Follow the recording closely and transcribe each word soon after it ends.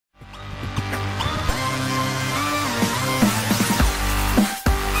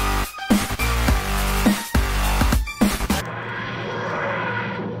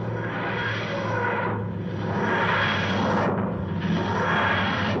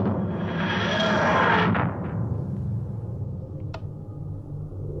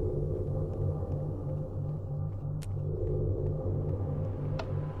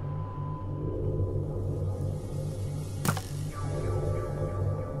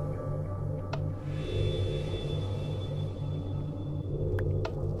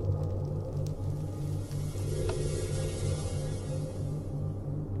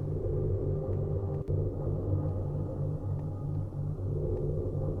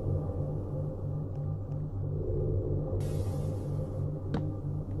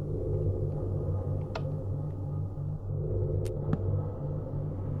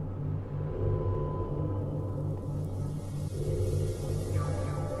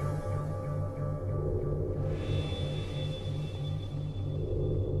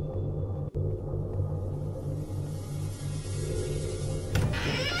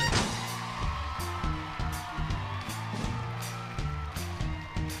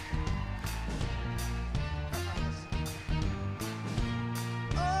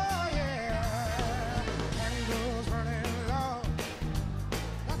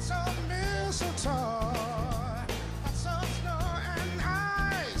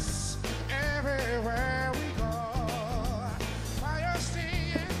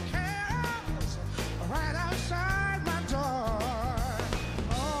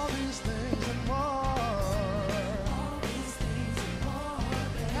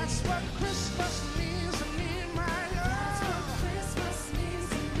what Christmas means to me, my love. That's what Christmas means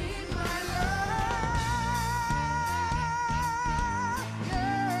to me, my love.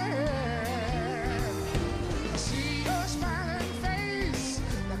 Yeah. I see your smiling face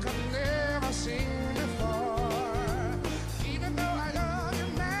like I've never seen before. Even though I love you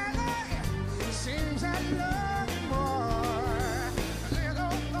madly, it seems I love you more. A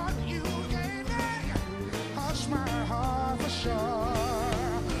little thought you gave me hush my heart for sure.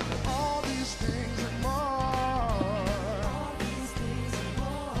 All these things and more. All these things and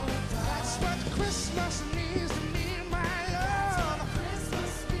more. That's what Christmas means to me, my love.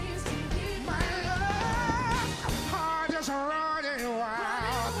 Christmas means to me, my love. Heart is running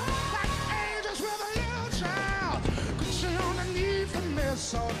wild, like angels with a little child. Could you underneath the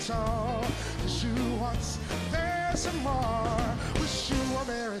mistletoe? Wish you once, there's some more. Wish you a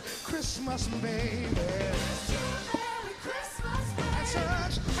Merry Christmas, baby. And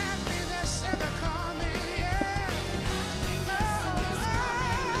such happiness in the coming year.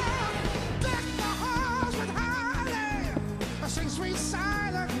 Deck the halls with holly, sing sweet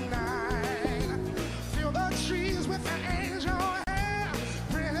silent night. Fill the trees with the angel hair,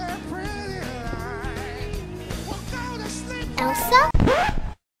 pretty, pretty light. We'll go to sleep. Elsa?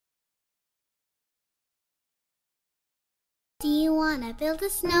 Do you wanna build a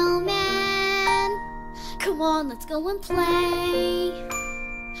snowman? Come on, let's go and play.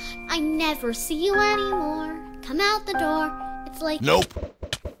 I never see you anymore. Come out the door. It's like Nope.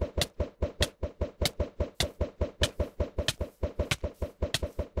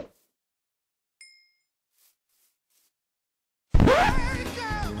 Wake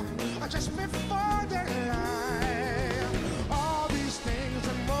up just before daylight. All these things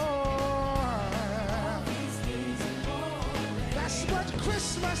and more. That's what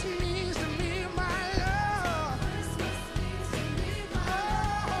Christmas means to me, my love.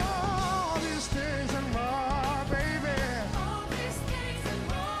 All these things and more, baby.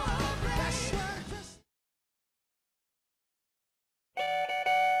 That's what Christmas.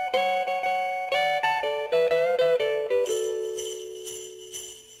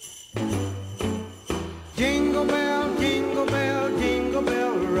 Jingle bell, jingle bell, jingle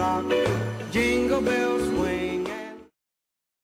bell rock. Jingle bells